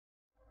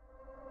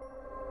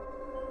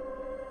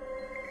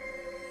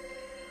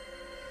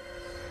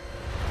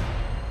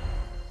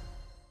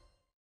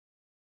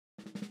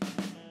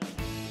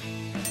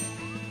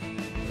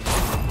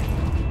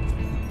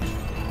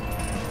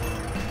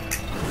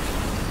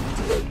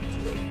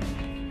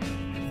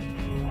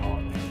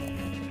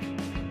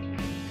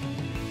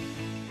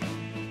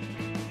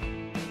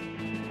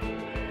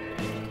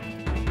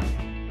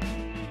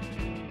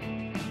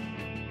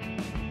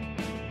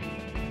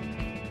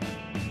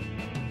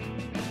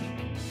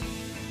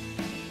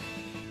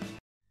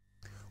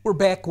We're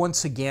back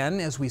once again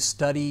as we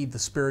study the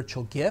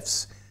spiritual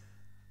gifts.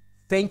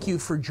 Thank you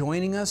for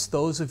joining us,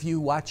 those of you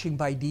watching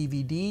by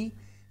DVD.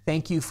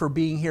 Thank you for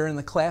being here in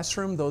the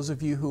classroom, those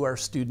of you who are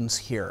students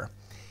here.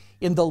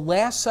 In the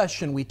last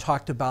session, we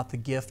talked about the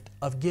gift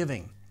of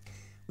giving.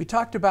 We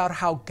talked about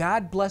how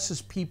God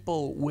blesses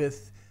people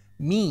with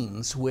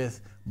means,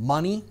 with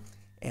money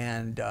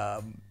and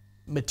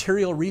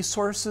material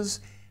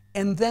resources.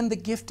 And then the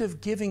gift of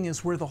giving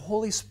is where the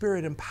Holy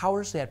Spirit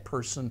empowers that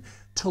person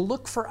to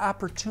look for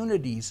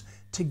opportunities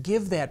to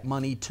give that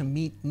money to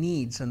meet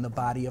needs in the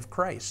body of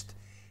Christ.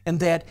 And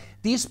that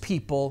these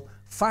people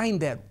find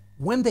that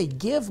when they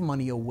give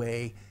money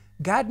away,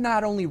 God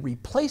not only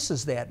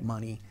replaces that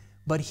money,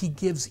 but He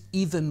gives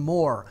even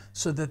more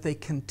so that they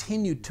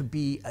continue to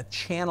be a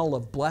channel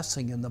of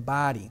blessing in the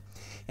body.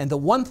 And the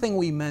one thing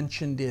we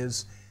mentioned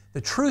is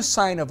the true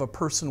sign of a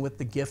person with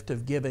the gift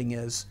of giving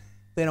is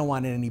they don't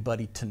want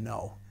anybody to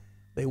know.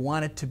 They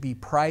want it to be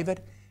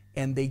private,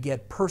 and they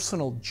get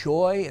personal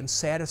joy and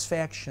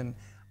satisfaction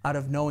out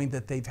of knowing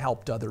that they've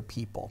helped other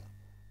people.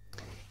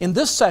 In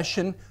this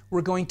session,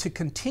 we're going to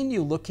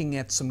continue looking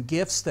at some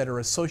gifts that are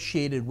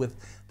associated with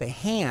the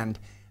hand.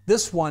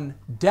 This one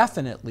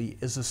definitely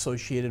is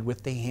associated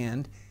with the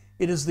hand.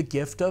 It is the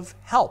gift of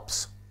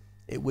helps.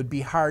 It would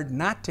be hard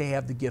not to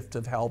have the gift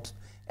of helps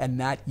and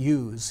not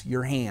use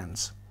your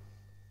hands.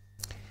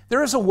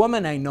 There is a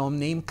woman I know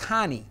named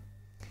Connie.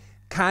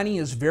 Connie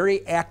is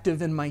very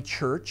active in my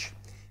church.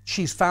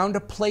 She's found a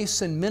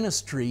place in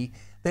ministry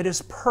that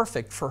is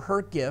perfect for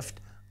her gift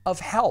of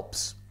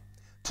helps.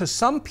 To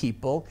some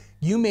people,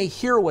 you may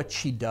hear what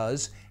she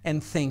does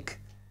and think,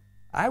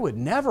 I would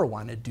never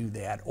want to do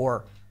that,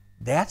 or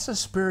that's a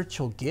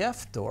spiritual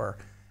gift, or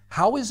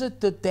how is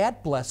it that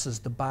that blesses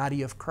the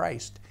body of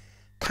Christ?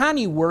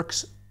 Connie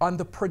works on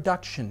the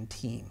production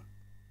team.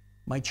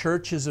 My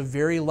church is a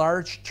very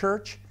large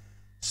church.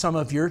 Some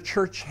of your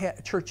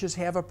churches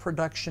have a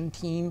production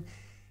team.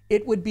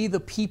 It would be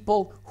the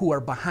people who are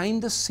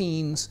behind the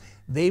scenes.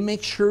 They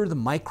make sure the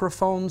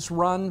microphones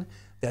run,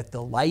 that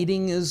the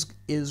lighting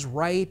is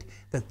right,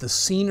 that the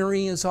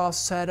scenery is all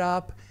set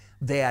up,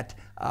 that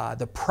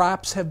the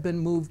props have been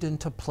moved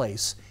into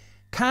place.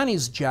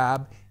 Connie's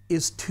job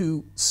is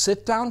to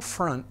sit down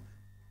front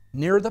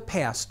near the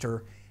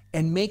pastor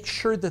and make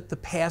sure that the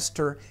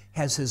pastor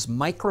has his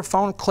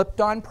microphone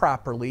clipped on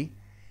properly,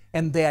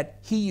 and that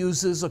he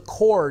uses a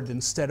cord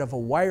instead of a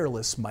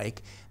wireless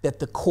mic, that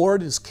the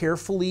cord is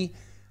carefully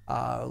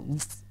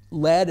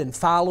led and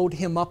followed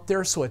him up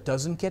there so it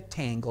doesn't get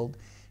tangled.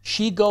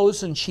 She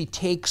goes and she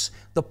takes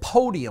the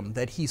podium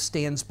that he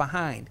stands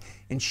behind,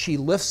 and she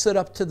lifts it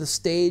up to the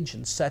stage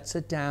and sets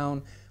it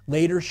down.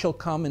 Later she'll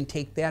come and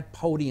take that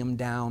podium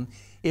down.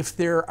 If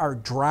there are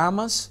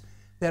dramas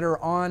that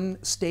are on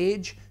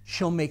stage,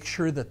 she'll make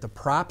sure that the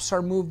props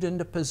are moved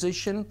into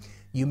position.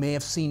 You may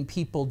have seen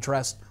people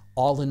dressed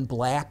all in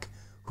black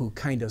who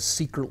kind of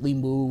secretly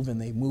move, and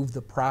they move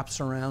the props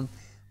around.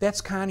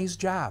 That's Connie's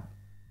job.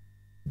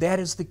 That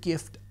is the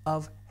gift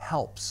of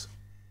helps.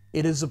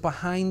 It is a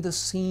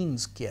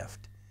behind-the-scenes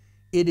gift.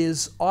 It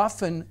is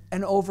often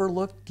an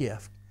overlooked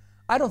gift.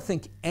 I don't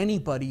think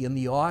anybody in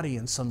the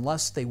audience,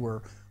 unless they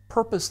were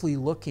purposely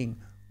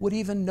looking, would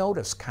even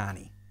notice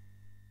Connie,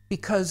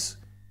 because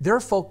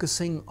they're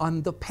focusing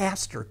on the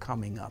pastor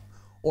coming up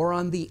or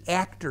on the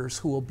actors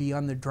who will be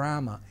on the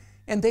drama.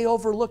 And they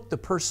overlook the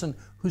person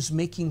who's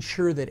making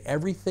sure that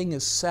everything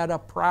is set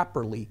up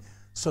properly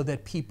so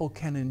that people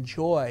can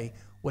enjoy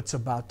what's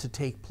about to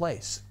take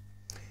place.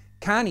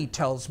 Connie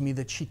tells me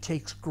that she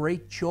takes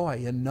great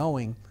joy in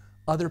knowing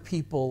other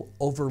people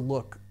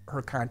overlook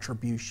her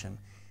contribution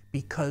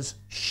because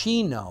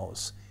she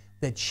knows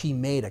that she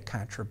made a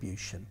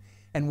contribution.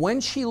 And when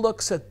she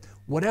looks at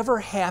whatever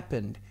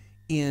happened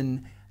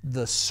in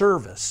the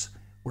service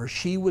where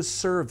she was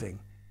serving,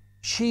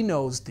 she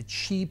knows that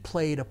she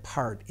played a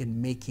part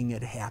in making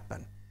it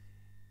happen.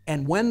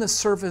 And when the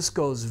service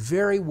goes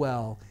very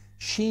well,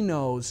 she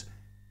knows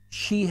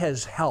she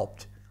has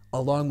helped,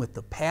 along with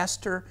the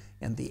pastor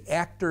and the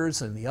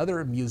actors and the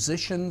other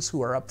musicians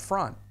who are up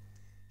front.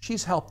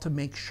 She's helped to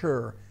make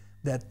sure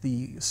that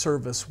the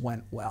service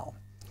went well.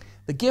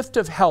 The gift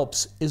of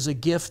helps is a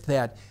gift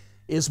that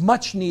is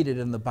much needed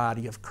in the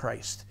body of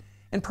Christ,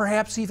 and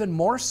perhaps even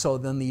more so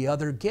than the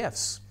other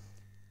gifts.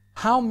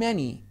 How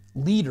many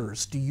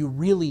leaders do you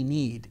really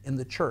need in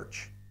the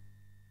church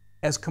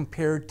as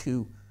compared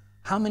to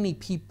how many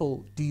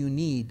people do you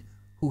need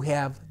who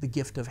have the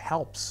gift of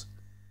helps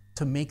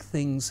to make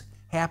things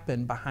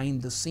happen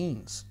behind the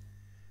scenes?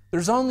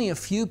 There's only a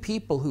few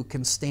people who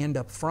can stand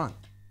up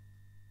front.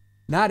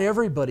 Not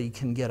everybody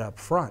can get up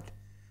front.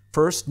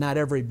 First, not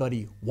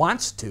everybody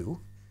wants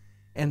to,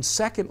 and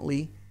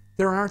secondly,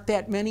 there aren't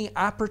that many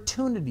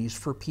opportunities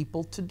for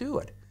people to do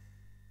it.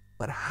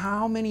 But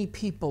how many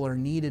people are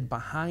needed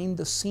behind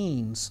the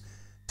scenes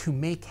to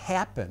make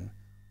happen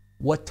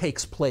what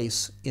takes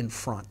place in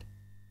front?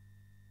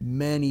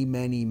 Many,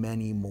 many,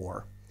 many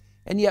more.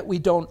 And yet we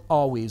don't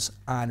always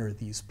honor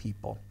these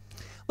people.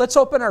 Let's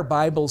open our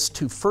Bibles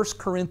to 1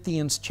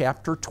 Corinthians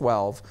chapter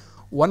 12.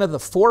 one of the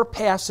 4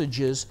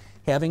 passages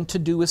having to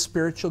do with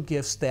spiritual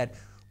gifts that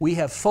we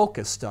have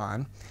focused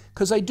on,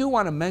 because I do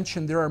want to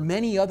mention there are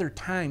many other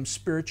times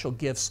spiritual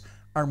gifts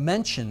are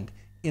mentioned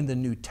in the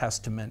New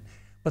Testament,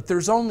 but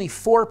there's only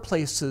 4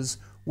 places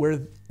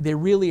where they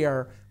really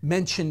are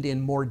mentioned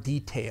in more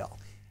detail.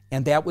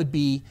 And that would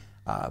be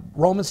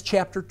Romans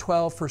chapter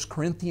 12, 1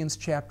 Corinthians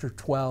chapter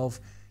 12,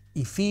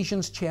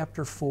 Ephesians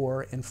chapter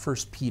 4, and 1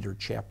 Peter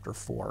chapter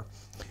 4.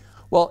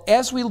 Well,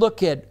 as we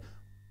look at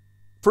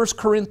 1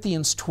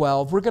 Corinthians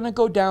 12, we're going to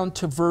go down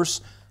to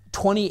verse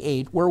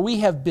 28, where we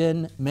have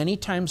been many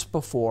times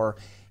before,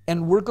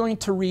 and we're going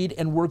to read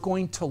and we're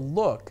going to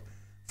look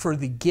for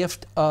the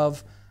gift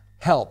of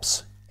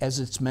helps, as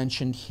it's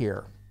mentioned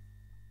here.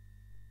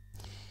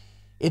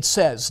 It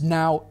says,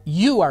 "Now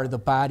you are the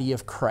body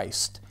of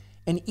Christ,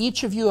 and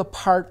each of you a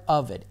part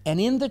of it.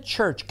 And in the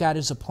church God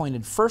has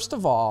appointed, first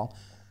of all,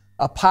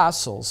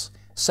 apostles,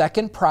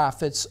 second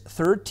prophets,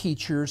 third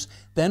teachers,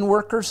 then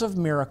workers of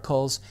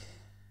miracles,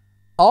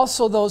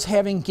 also those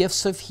having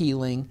gifts of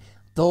healing,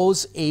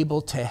 those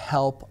able to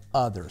help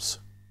others."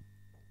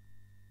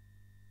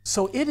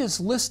 So it is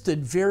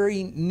listed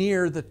very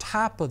near the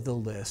top of the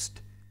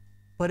list,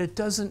 but it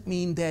doesn't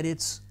mean that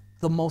it's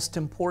the most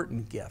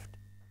important gift,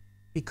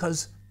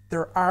 because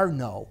there are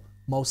no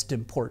most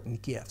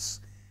important gifts.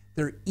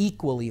 They're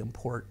equally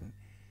important.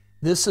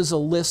 This is a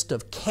list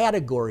of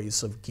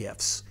categories of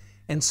gifts,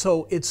 and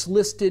so it's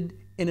listed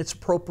in its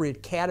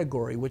appropriate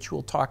category, which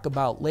we'll talk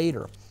about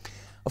later.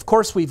 Of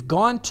course, we've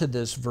gone to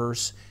this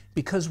verse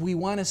because we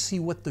want to see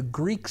what the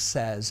Greek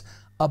says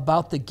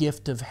about the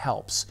gift of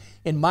helps.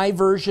 In my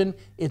version,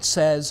 it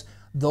says,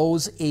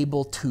 those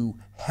able to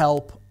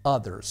help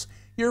others.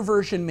 Your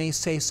version may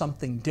say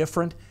something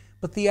different,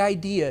 but the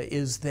idea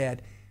is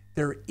that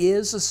there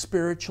is a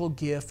spiritual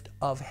gift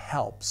of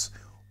helps,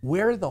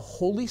 where the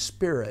Holy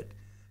Spirit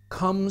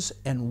comes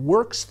and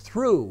works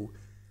through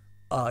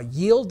a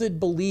yielded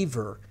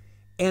believer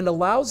and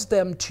allows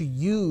them to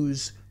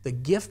use the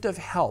gift of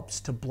helps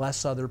to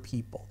bless other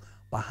people,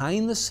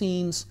 behind the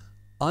scenes,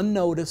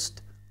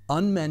 unnoticed,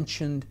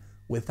 unmentioned,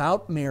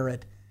 without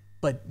merit,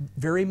 but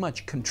very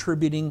much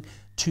contributing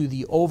to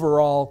the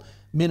overall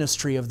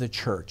ministry of the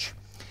church.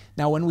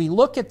 Now, when we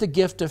look at the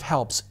gift of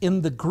helps,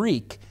 in the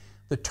Greek,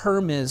 the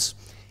term is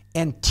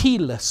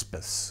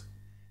antilispas.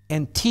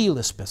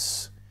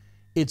 Antilispas.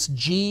 It's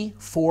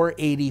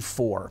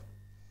G484.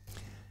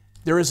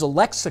 There is a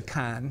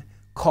lexicon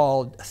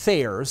called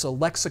Thayer's, a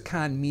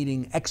lexicon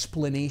meaning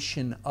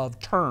explanation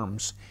of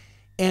terms,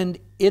 and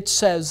it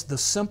says the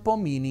simple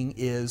meaning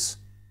is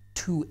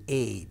to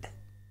aid.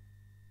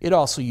 It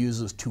also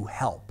uses to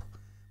help,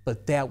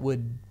 but that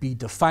would be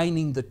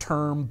defining the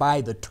term by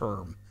the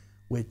term,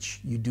 which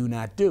you do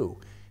not do.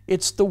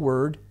 It's the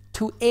word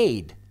to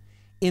aid.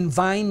 In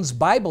Vine's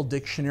Bible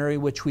Dictionary,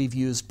 which we've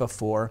used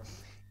before,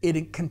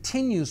 it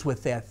continues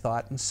with that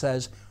thought and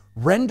says,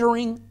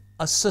 rendering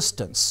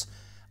assistance,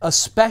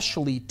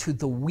 especially to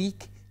the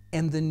weak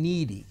and the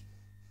needy.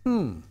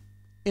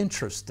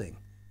 Interesting.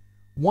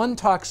 One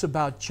talks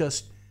about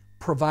just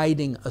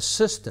providing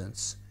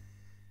assistance.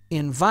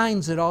 In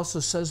Vine's, it also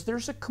says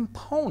there's a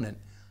component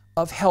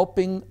of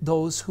helping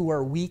those who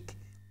are weak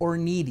or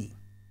needy.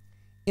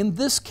 In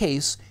this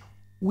case,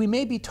 we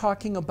may be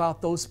talking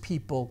about those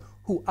people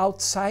who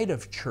outside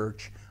of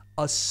church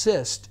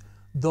assist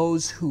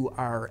those who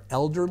are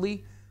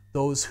elderly,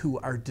 those who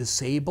are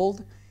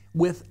disabled,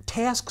 with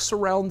tasks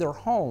around their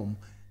home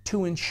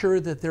to ensure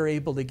that they're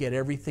able to get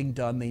everything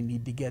done they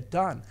need to get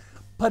done.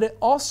 But it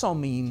also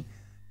means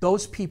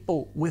those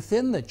people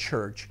within the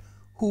church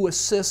who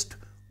assist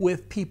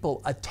with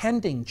people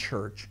attending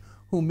church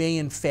who may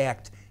in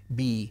fact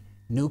be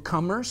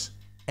newcomers,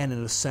 and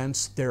in a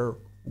sense they're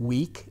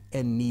weak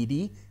and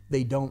needy.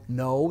 They don't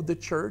know the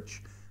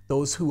church.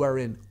 Those who are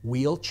in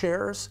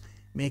wheelchairs,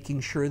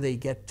 making sure they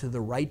get to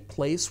the right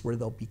place where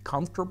they'll be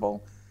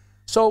comfortable.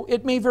 So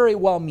it may very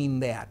well mean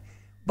that.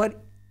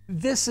 But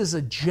this is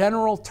a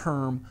general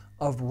term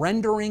of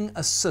rendering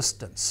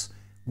assistance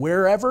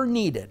wherever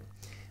needed.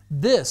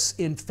 This,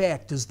 in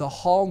fact, is the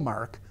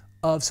hallmark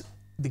of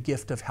the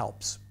gift of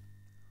helps.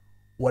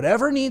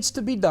 Whatever needs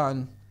to be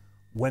done,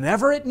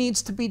 whenever it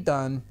needs to be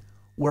done,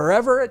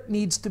 wherever it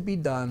needs to be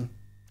done,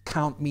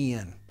 count me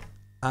in.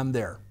 I'm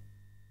there.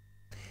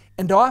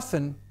 And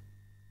often,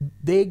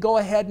 they go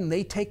ahead and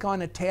they take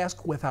on a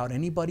task without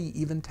anybody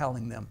even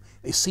telling them.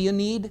 They see a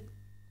need,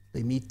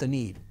 they meet the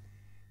need.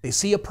 They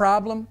see a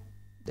problem,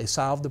 they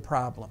solve the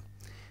problem.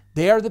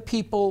 They are the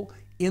people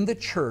in the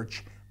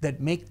church that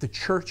make the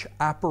church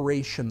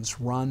operations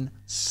run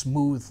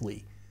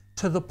smoothly,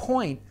 to the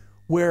point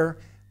where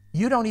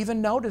you don't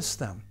even notice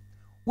them.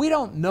 We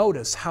don't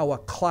notice how a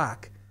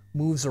clock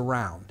moves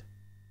around.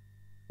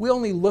 We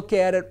only look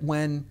at it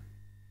when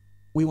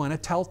we want to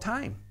tell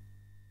time.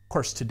 Of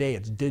course, today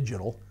it's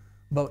digital,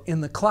 but in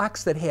the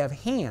clocks that have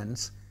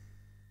hands,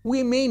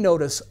 we may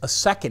notice a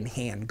second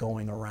hand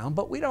going around,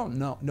 but we don't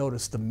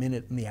notice the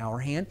minute and the hour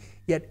hand,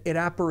 yet it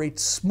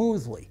operates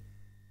smoothly,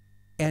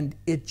 and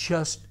it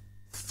just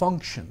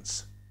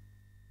functions.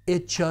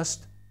 It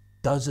just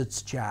does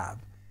its job.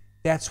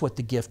 That's what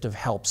the gift of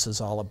helps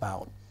is all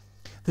about.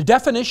 The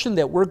definition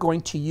that we're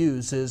going to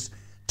use is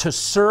to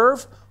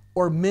serve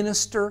or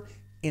minister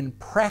in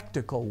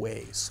practical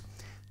ways.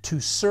 To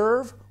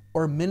serve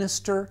or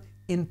minister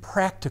in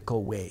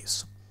practical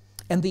ways.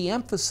 And the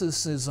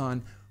emphasis is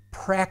on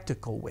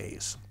practical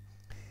ways.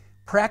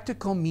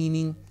 Practical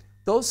meaning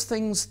those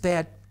things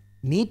that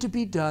need to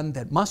be done,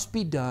 that must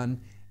be done,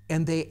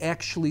 and they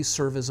actually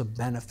serve as a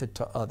benefit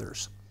to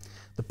others.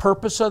 The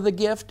purpose of the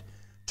gift,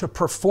 to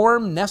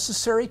perform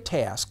necessary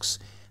tasks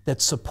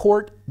that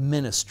support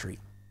ministry.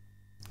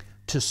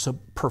 To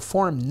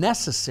perform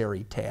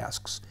necessary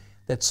tasks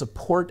that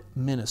support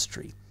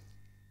ministry.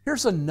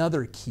 Here's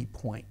another key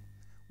point.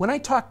 When I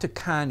talked to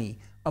Connie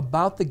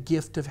about the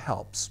gift of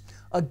helps,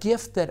 a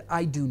gift that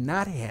I do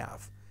not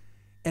have,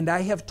 and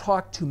I have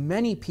talked to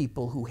many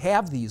people who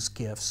have these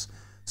gifts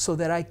so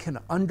that I can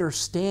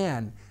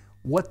understand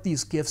what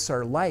these gifts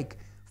are like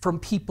from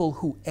people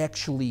who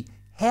actually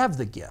have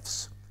the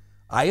gifts.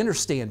 I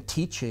understand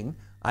teaching,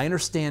 I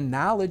understand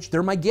knowledge,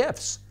 they're my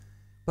gifts.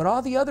 But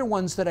all the other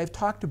ones that I've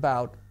talked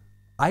about,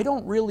 I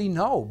don't really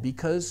know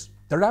because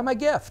they're not my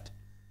gift.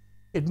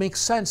 It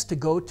makes sense to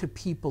go to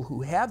people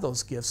who have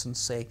those gifts and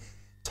say,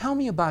 tell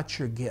me about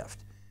your gift.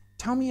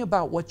 Tell me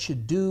about what you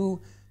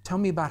do. Tell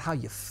me about how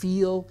you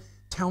feel.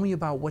 Tell me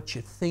about what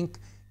you think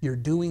you're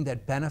doing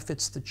that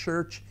benefits the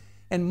church.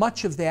 And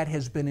much of that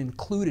has been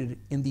included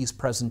in these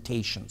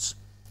presentations.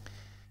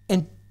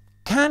 And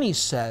Connie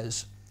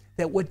says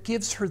that what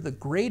gives her the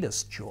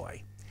greatest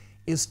joy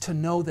is to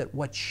know that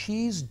what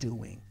she's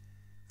doing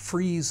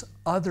frees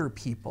other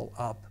people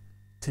up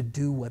to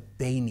do what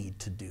they need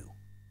to do.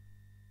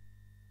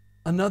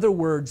 In other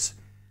words,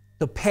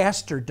 the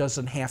pastor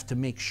doesn't have to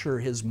make sure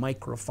his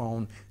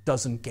microphone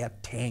doesn't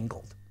get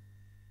tangled.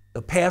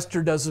 The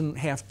pastor doesn't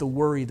have to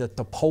worry that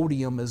the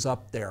podium is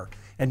up there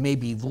and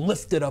maybe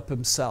lift it up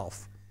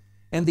himself.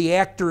 And the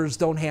actors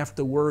don't have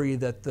to worry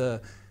that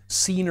the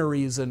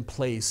scenery is in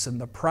place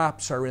and the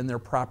props are in their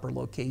proper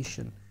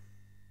location.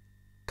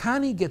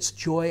 Connie gets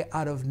joy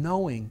out of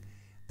knowing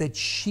that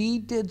she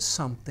did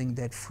something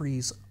that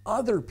frees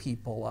other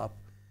people up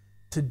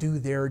to do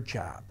their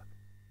job.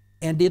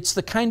 And it's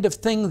the kind of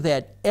thing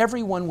that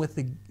everyone with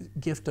the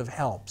gift of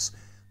helps,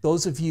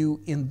 those of you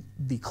in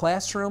the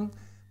classroom,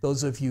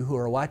 those of you who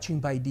are watching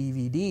by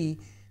DVD,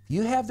 if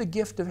you have the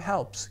gift of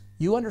helps,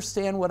 you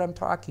understand what I'm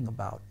talking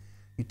about.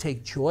 You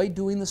take joy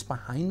doing this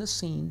behind the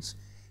scenes,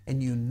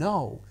 and you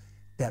know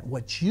that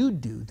what you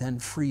do then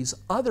frees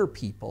other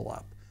people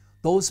up,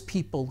 those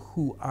people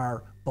who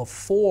are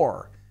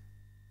before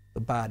the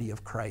body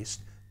of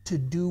Christ, to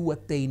do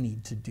what they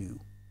need to do.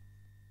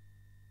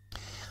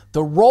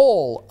 The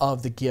role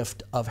of the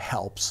gift of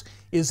helps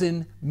is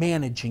in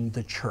managing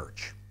the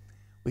church.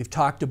 We've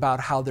talked about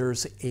how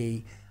there's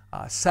a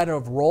set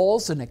of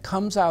roles, and it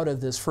comes out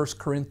of this 1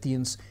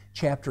 Corinthians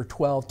chapter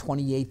 12,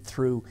 28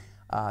 through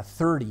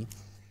 30.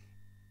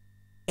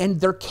 And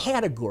they're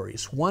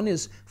categories. One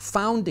is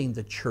founding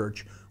the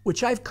church,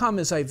 which I've come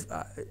as I've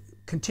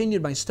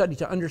continued my study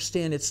to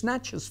understand it's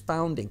not just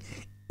founding,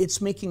 it's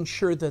making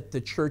sure that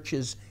the church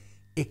is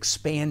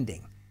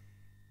expanding.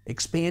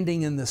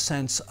 Expanding in the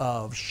sense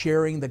of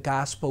sharing the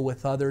gospel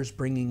with others,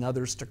 bringing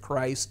others to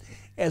Christ,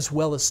 as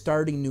well as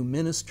starting new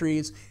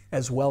ministries,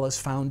 as well as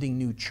founding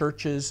new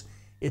churches.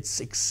 It's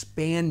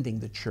expanding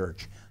the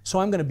church. So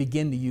I'm going to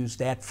begin to use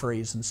that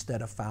phrase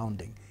instead of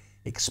founding.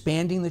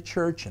 Expanding the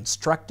church,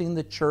 instructing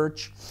the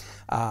church,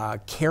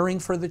 caring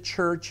for the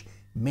church,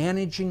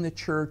 managing the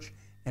church,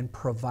 and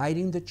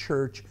providing the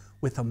church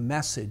with a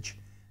message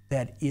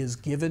that is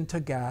given to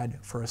God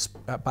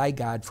by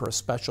God for a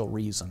special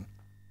reason.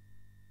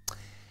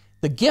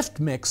 The gift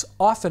mix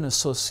often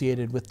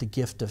associated with the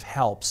gift of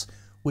helps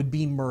would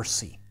be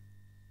mercy.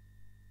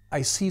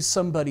 I see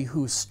somebody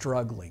who's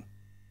struggling,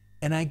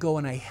 and I go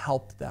and I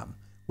help them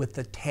with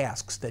the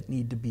tasks that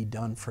need to be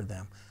done for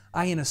them.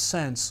 I, in a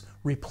sense,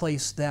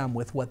 replace them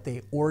with what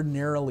they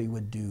ordinarily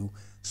would do,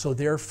 so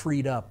they're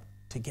freed up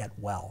to get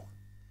well.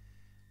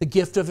 The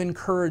gift of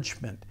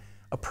encouragement.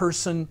 A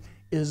person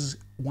is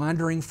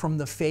wandering from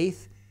the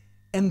faith,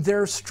 and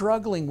they're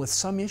struggling with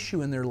some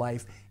issue in their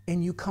life,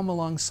 and you come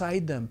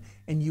alongside them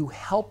and you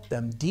help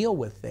them deal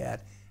with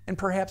that, and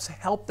perhaps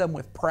help them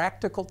with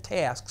practical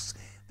tasks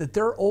that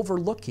they're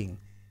overlooking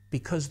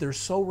because they're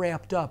so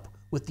wrapped up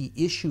with the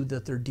issue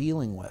that they're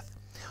dealing with.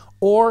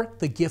 Or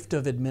the gift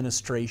of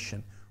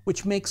administration,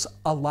 which makes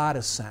a lot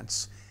of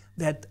sense,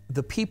 that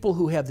the people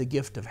who have the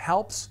gift of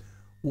helps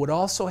would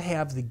also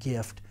have the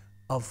gift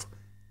of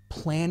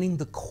planning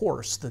the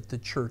course that the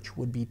church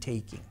would be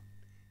taking,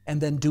 and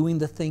then doing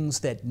the things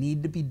that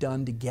need to be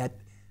done to get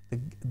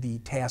the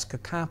task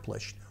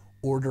accomplished,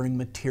 ordering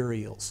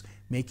materials,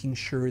 making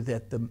sure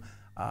that the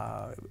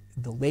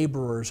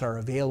laborers are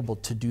available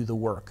to do the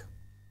work.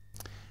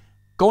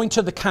 Going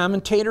to the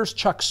commentators,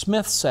 Chuck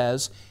Smith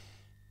says,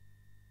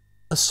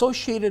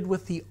 associated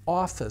with the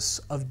office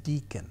of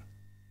deacon.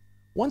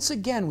 Once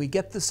again, we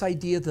get this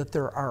idea that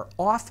there are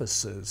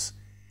offices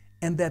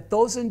and that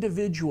those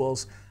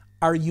individuals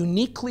are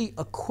uniquely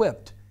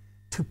equipped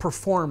to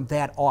perform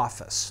that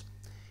office.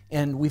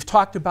 And we've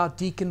talked about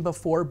deacon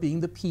before being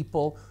the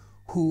people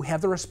who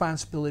have the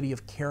responsibility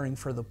of caring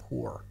for the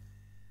poor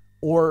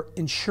or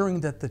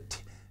ensuring that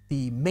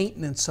the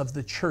maintenance of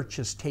the church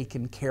is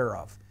taken care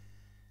of.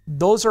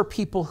 Those are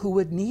people who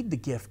would need the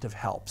gift of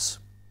helps.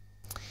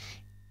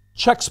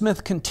 Chuck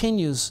Smith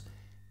continues,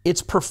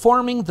 it's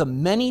performing the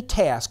many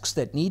tasks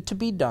that need to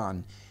be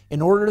done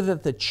in order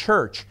that the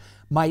church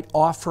might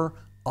offer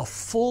a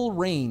full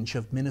range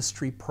of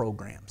ministry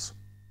programs.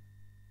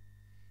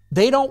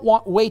 They don't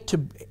wait to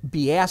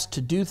be asked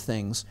to do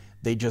things.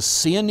 They just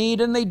see a need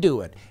and they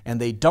do it.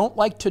 And they don't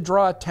like to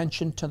draw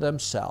attention to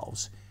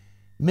themselves.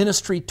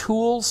 Ministry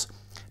Tools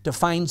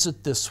defines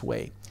it this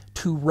way: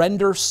 to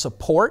render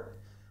support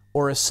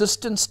or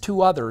assistance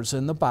to others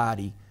in the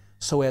body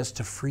so as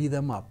to free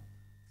them up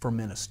for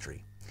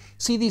ministry.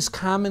 See these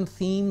common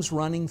themes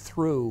running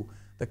through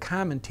the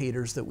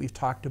commentators that we've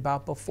talked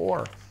about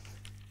before.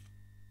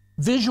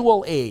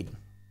 Visual aid.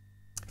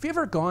 Have you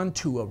ever gone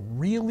to a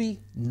really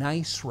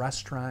nice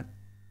restaurant,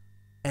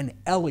 an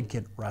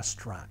elegant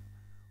restaurant,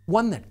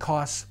 one that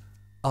costs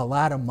a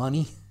lot of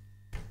money?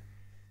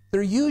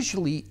 There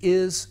usually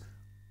is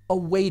a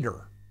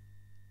waiter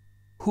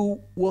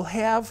who will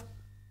have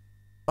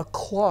a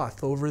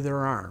cloth over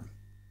their arm.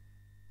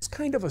 It's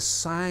kind of a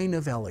sign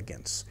of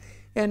elegance.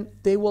 And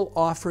they will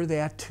offer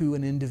that to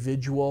an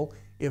individual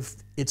if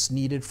it's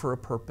needed for a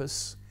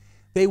purpose.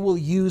 They will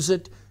use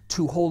it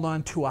to hold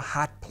on to a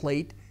hot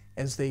plate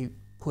as they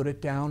put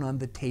it down on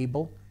the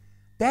table.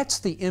 That's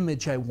the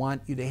image I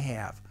want you to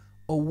have.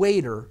 A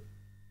waiter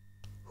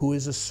who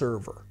is a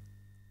server,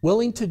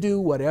 willing to do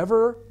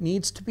whatever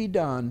needs to be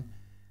done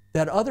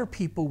that other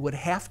people would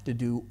have to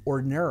do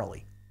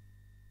ordinarily.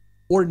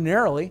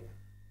 Ordinarily,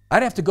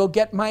 I'd have to go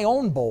get my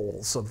own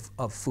bowls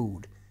of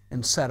food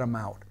and set them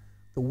out.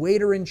 The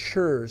waiter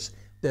ensures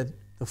that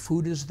the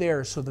food is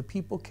there so the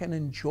people can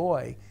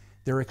enjoy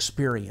their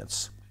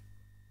experience.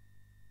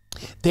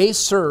 They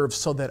serve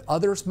so that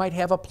others might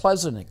have a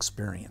pleasant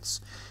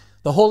experience.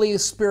 The Holy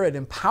Spirit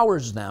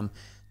empowers them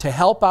to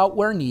help out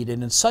where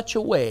needed in such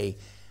a way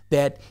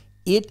that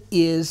it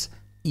is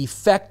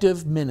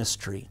effective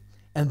ministry,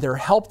 and their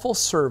helpful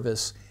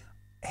service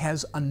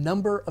has a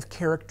number of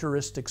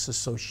characteristics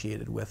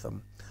associated with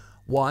them.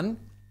 1,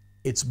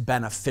 it's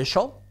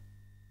beneficial.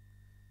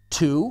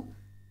 2,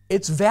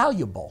 it's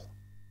valuable.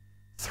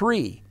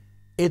 3,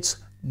 it's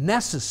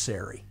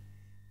necessary.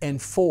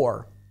 And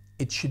 4,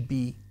 it should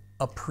be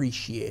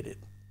appreciated.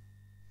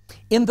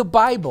 In the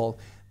Bible,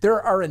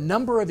 there are a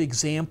number of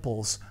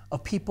examples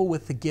of people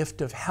with the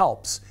gift of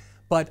helps,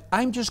 but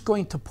I'm just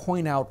going to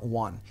point out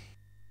one.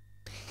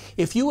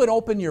 If you would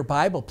open your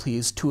Bible,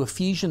 please, to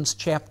Ephesians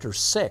chapter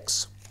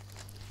 6,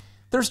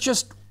 there's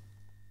just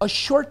a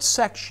short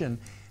section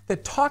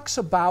that talks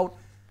about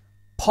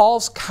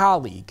Paul's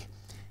colleague,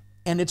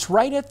 and it's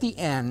right at the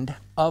end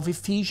of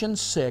Ephesians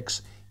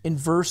 6 in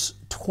verse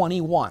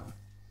 21.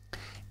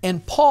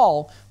 And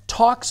Paul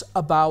talks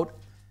about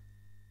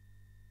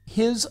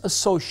his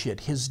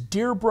associate, his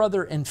dear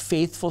brother and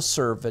faithful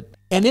servant.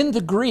 And in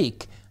the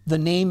Greek, the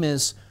name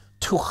is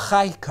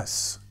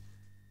Tuchaikas.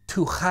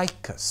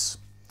 Tuchaikas.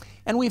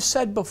 And we've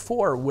said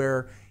before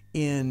where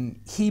in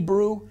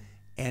Hebrew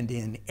and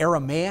in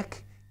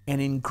Aramaic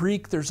and in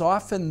Greek, there's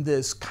often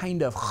this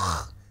kind of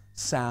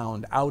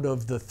sound out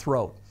of the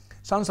throat.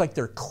 Sounds like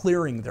they're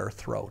clearing their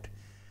throat.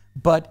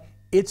 But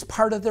it's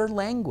part of their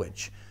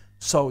language.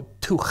 So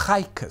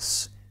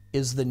Tuchaikas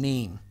is the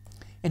name.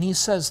 And he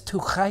says,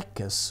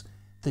 Tuchaikas,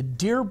 the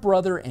dear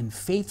brother and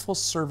faithful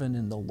servant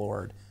in the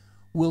Lord,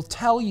 will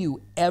tell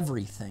you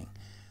everything,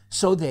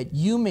 so that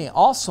you may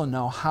also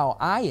know how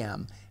I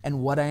am and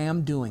what I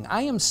am doing.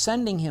 I am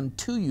sending him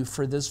to you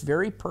for this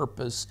very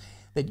purpose,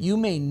 that you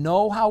may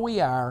know how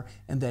we are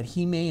and that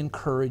he may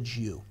encourage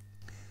you.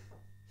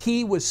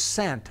 He was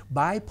sent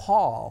by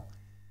Paul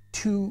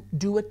to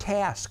do a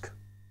task.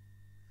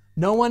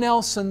 No one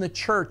else in the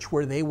church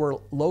where they were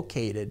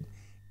located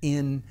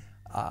in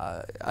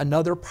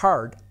another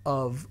part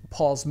of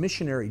Paul's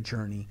missionary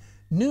journey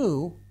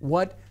knew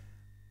what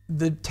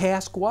the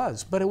task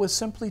was, but it was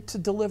simply to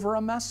deliver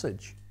a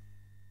message.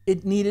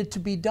 It needed to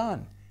be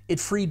done. It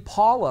freed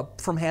Paul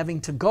up from having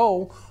to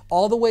go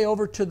all the way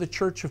over to the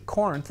church of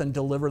Corinth and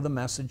deliver the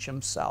message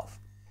himself.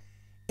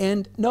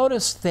 And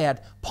notice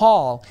that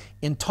Paul,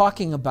 in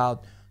talking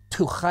about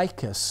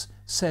Tuchaikas,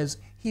 says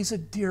he's a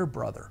dear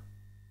brother.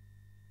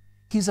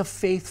 He's a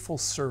faithful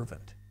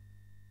servant.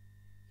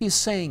 He's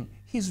saying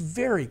he's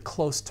very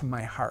close to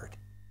my heart.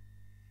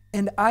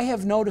 And I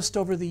have noticed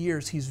over the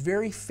years he's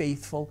very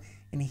faithful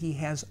and he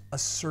has a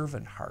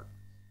servant heart.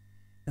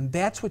 And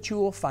that's what you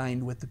will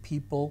find with the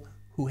people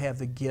who have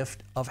the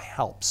gift of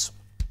helps.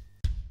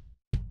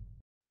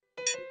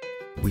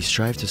 We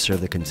strive to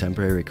serve the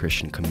contemporary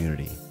Christian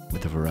community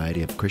with a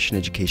variety of Christian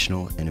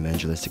educational and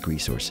evangelistic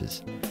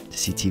resources. To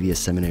see TVS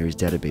Seminary's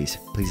database,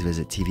 please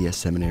visit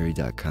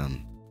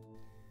tvsseminary.com.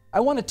 I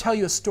want to tell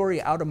you a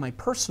story out of my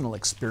personal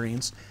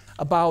experience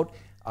about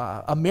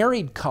a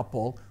married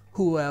couple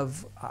who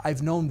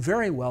I've known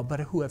very well, but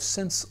who have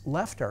since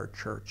left our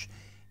church.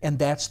 And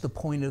that's the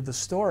point of the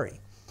story.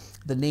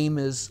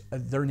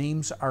 their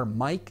names are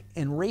Mike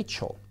and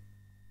Rachel.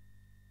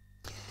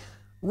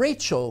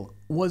 Rachel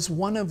was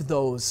one of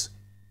those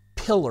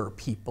pillar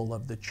people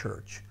of the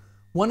church,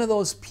 one of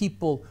those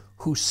people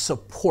who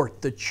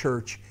support the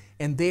church,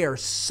 and they are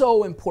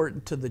so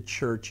important to the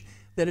church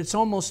that it's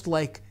almost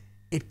like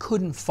it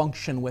couldn't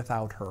function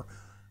without her.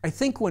 I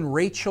think when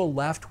Rachel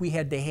left, we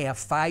had to have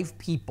 5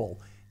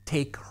 people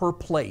take her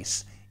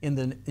place in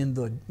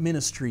the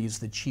ministries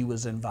that she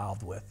was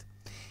involved with.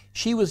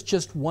 She was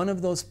just one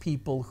of those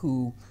people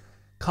who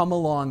come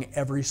along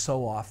every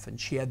so often.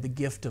 She had the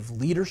gift of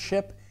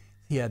leadership.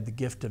 She had the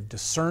gift of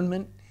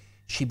discernment.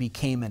 She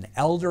became an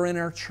elder in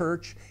our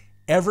church.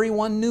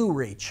 Everyone knew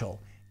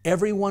Rachel.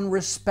 Everyone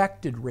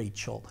respected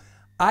Rachel.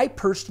 I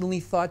personally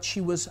thought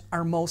she was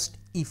our most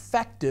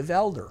effective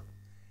elder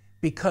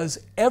because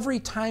every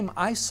time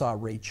I saw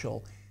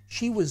Rachel,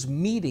 she was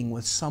meeting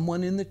with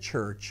someone in the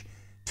church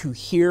to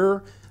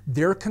hear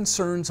their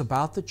concerns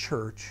about the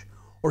church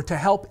or to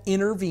help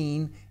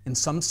intervene in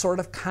some sort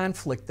of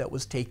conflict that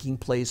was taking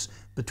place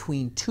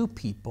between 2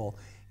 people.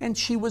 And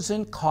she was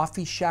in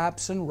coffee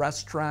shops and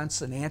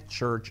restaurants and at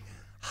church,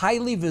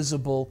 highly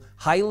visible,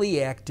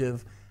 highly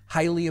active,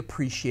 highly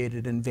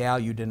appreciated and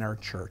valued in our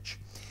church.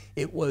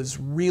 It was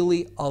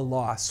really a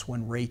loss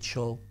when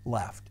Rachel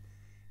left.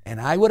 And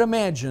I would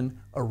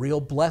imagine a real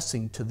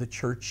blessing to the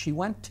church she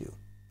went to.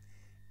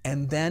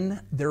 And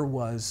then there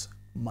was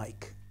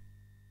Mike.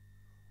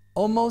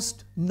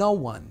 Almost no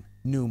one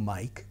knew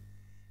Mike,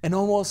 and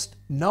almost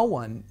no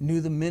one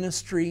knew the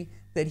ministry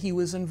that he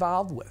was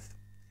involved with.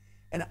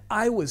 And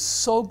I was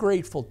so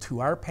grateful to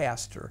our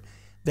pastor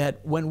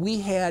that when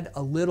we had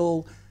a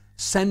little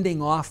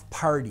sending off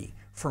party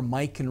for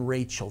Mike and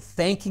Rachel,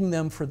 thanking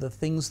them for the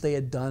things they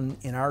had done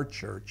in our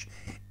church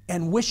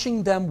and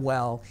wishing them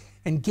well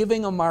and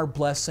giving them our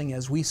blessing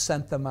as we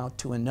sent them out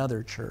to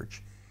another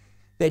church,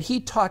 that he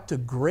talked a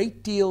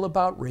great deal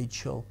about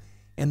Rachel.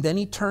 And then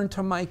he turned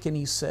to Mike and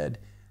he said,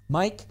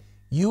 Mike,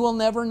 you will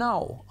never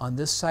know on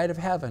this side of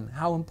heaven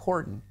how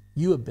important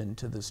you have been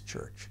to this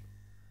church.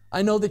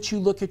 I know that you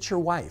look at your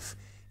wife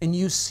and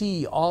you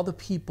see all the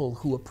people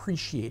who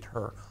appreciate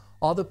her,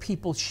 all the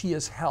people she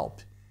has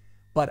helped.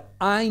 But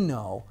I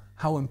know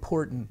how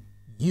important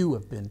you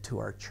have been to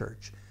our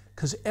church.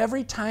 Because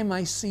every time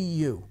I see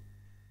you,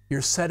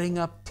 you're setting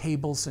up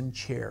tables and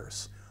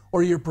chairs,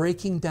 or you're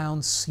breaking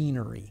down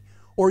scenery,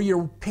 or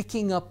you're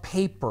picking up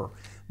paper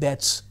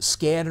that's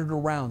scattered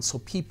around so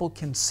people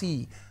can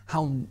see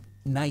how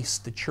nice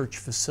the church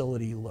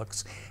facility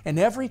looks. And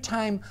every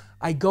time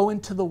I go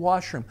into the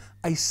washroom,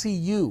 I see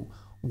you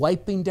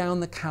wiping down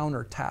the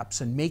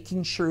countertops and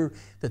making sure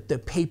that the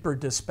paper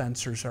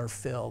dispensers are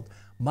filled.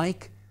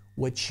 Mike,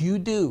 what you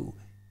do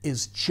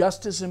is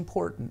just as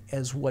important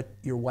as what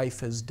your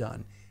wife has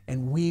done,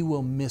 and we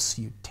will miss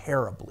you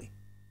terribly.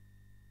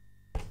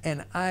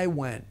 And I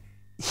went,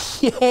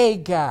 yay,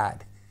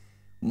 God.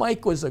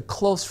 Mike was a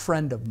close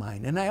friend of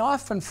mine, and I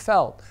often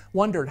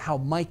wondered how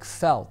Mike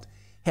felt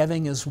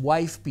having his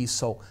wife be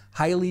so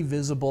highly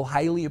visible,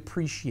 highly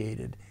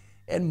appreciated,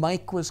 and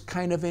Mike was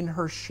kind of in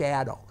her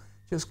shadow,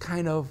 just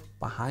kind of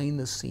behind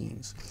the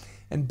scenes.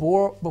 And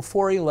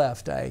before he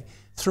left, I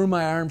threw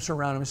my arms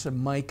around him and said,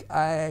 Mike,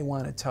 I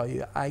want to tell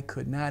you, I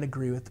could not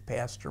agree with the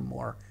pastor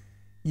more.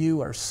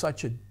 You are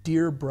such a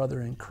dear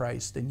brother in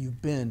Christ, and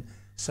you've been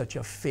such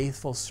a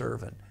faithful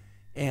servant.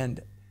 And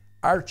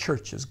our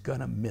church is going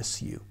to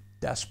miss you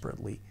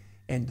desperately.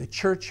 And the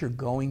church you're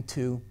going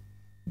to,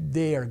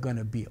 they are going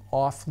to be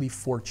awfully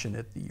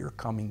fortunate that you're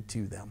coming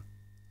to them.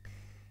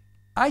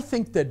 I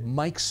think that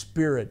Mike's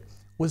spirit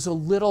was a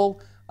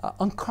little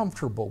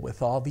uncomfortable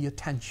with all the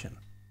attention.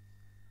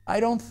 I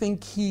don't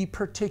think he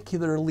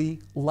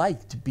particularly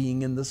liked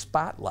being in the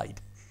spotlight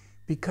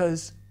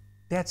because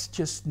that's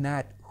just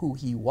not who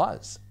he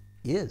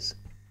is.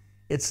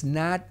 It's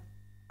not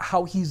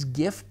how he's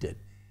gifted.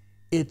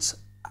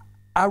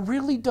 I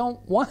really don't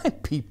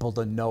want people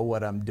to know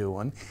what I'm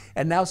doing.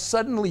 And now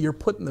suddenly you're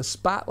putting the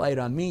spotlight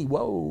on me.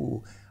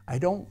 Whoa, I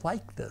don't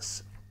like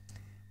this.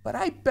 But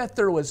I bet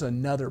there was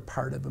another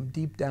part of him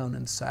deep down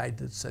inside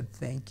that said,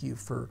 thank you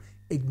for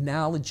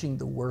acknowledging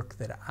the work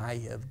that I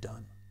have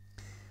done.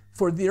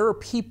 For there are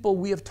people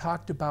we have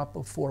talked about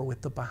before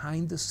with the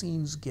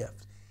behind-the-scenes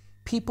gift,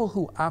 people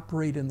who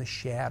operate in the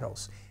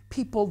shadows,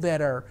 people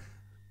that are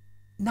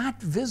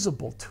not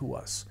visible to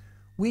us.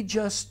 We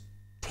just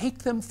take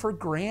them for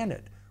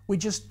granted. We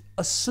just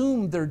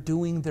assume they're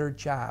doing their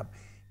job,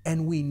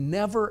 and we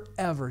never,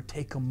 ever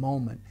take a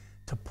moment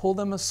to pull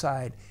them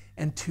aside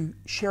and to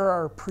share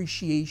our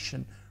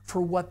appreciation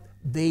for what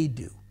they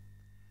do.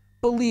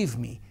 Believe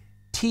me,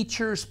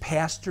 teachers,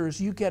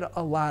 pastors, you get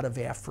a lot of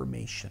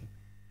affirmation.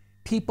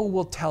 People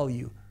will tell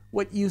you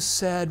what you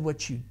said,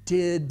 what you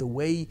did, the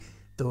way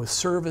the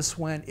service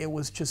went. It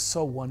was just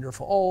so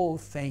wonderful. Oh,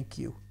 thank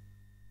you.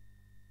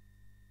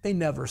 They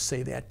never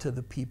say that to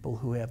the people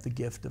who have the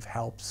gift of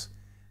helps,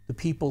 the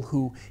people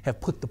who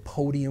have put the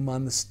podium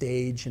on the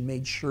stage and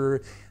made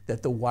sure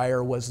that the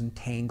wire wasn't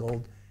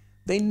tangled.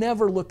 They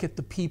never look at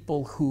the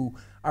people who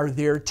are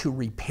there to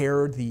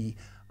repair the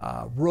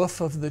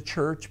roof of the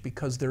church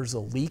because there's a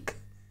leak.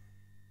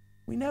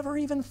 We never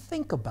even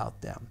think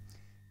about them.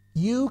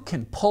 You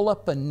can pull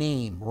up a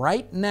name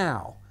right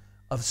now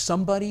of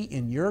somebody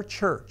in your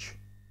church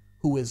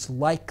who is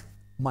like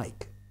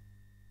Mike,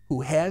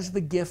 who has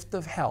the gift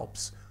of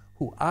helps,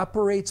 who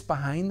operates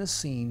behind the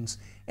scenes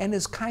and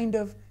is kind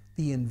of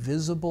the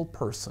invisible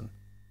person.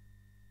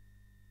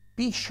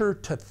 Be sure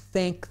to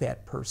thank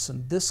that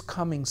person this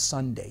coming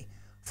Sunday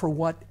for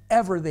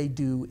whatever they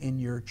do in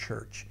your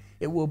church.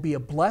 It will be a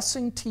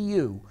blessing to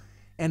you,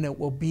 and it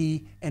will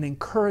be an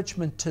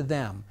encouragement to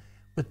them.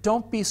 But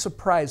don't be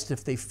surprised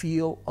if they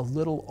feel a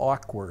little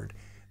awkward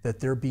that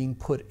they're being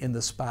put in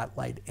the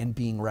spotlight and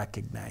being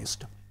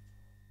recognized.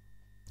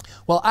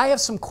 Well, I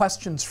have some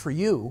questions for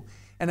you,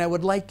 and I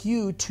would like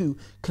you to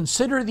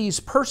consider these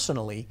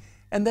personally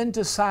and then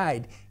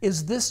decide,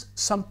 is this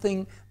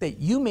something that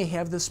you may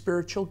have the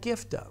spiritual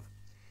gift of?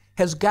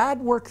 Has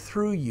God worked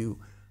through you,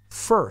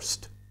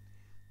 first,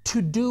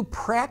 to do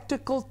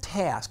practical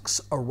tasks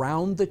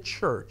around the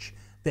church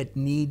that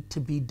need to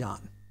be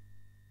done?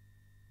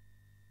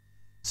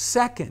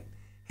 Second,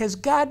 has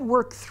God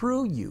worked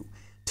through you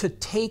to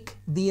take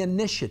the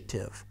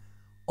initiative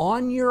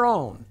on your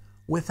own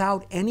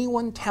without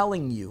anyone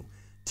telling you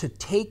to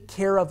take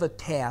care of a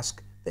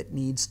task that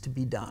needs to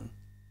be done?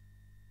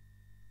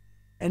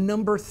 And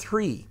number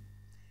three,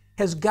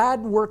 has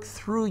God worked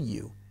through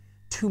you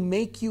to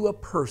make you a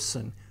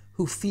person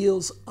who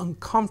feels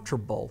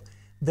uncomfortable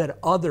that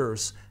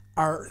others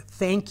are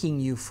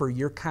thanking you for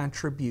your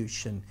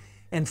contribution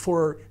and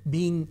for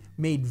being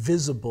made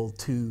visible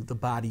to the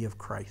body of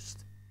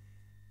Christ?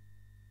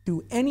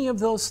 Do any of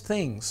those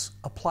things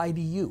apply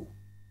to you?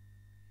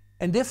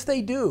 And if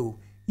they do,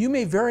 you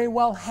may very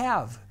well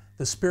have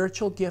the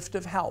spiritual gift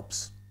of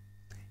helps.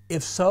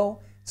 If so,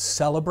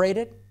 celebrate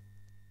it,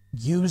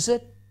 use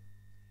it,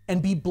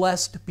 and be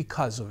blessed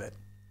because of it.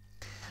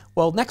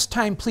 Well, next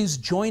time, please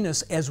join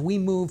us as we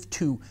move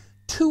to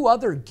two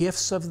other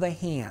gifts of the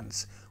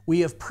hands. We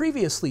have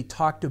previously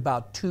talked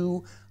about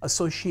two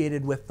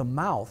associated with the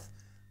mouth,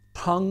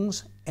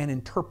 tongues and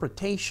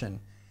interpretation,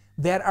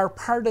 that are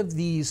part of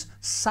these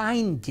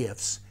sign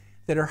gifts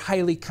that are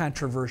highly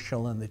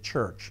controversial in the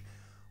church.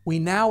 We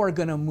now are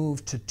going to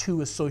move to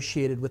two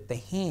associated with the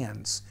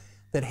hands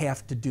that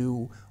have to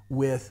do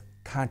with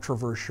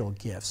controversial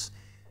gifts.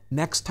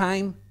 Next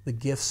time, the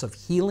gifts of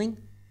healing,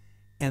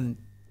 and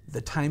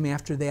the time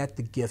after that,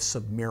 the gifts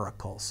of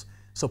miracles.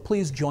 So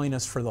please join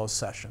us for those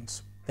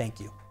sessions. Thank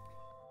you.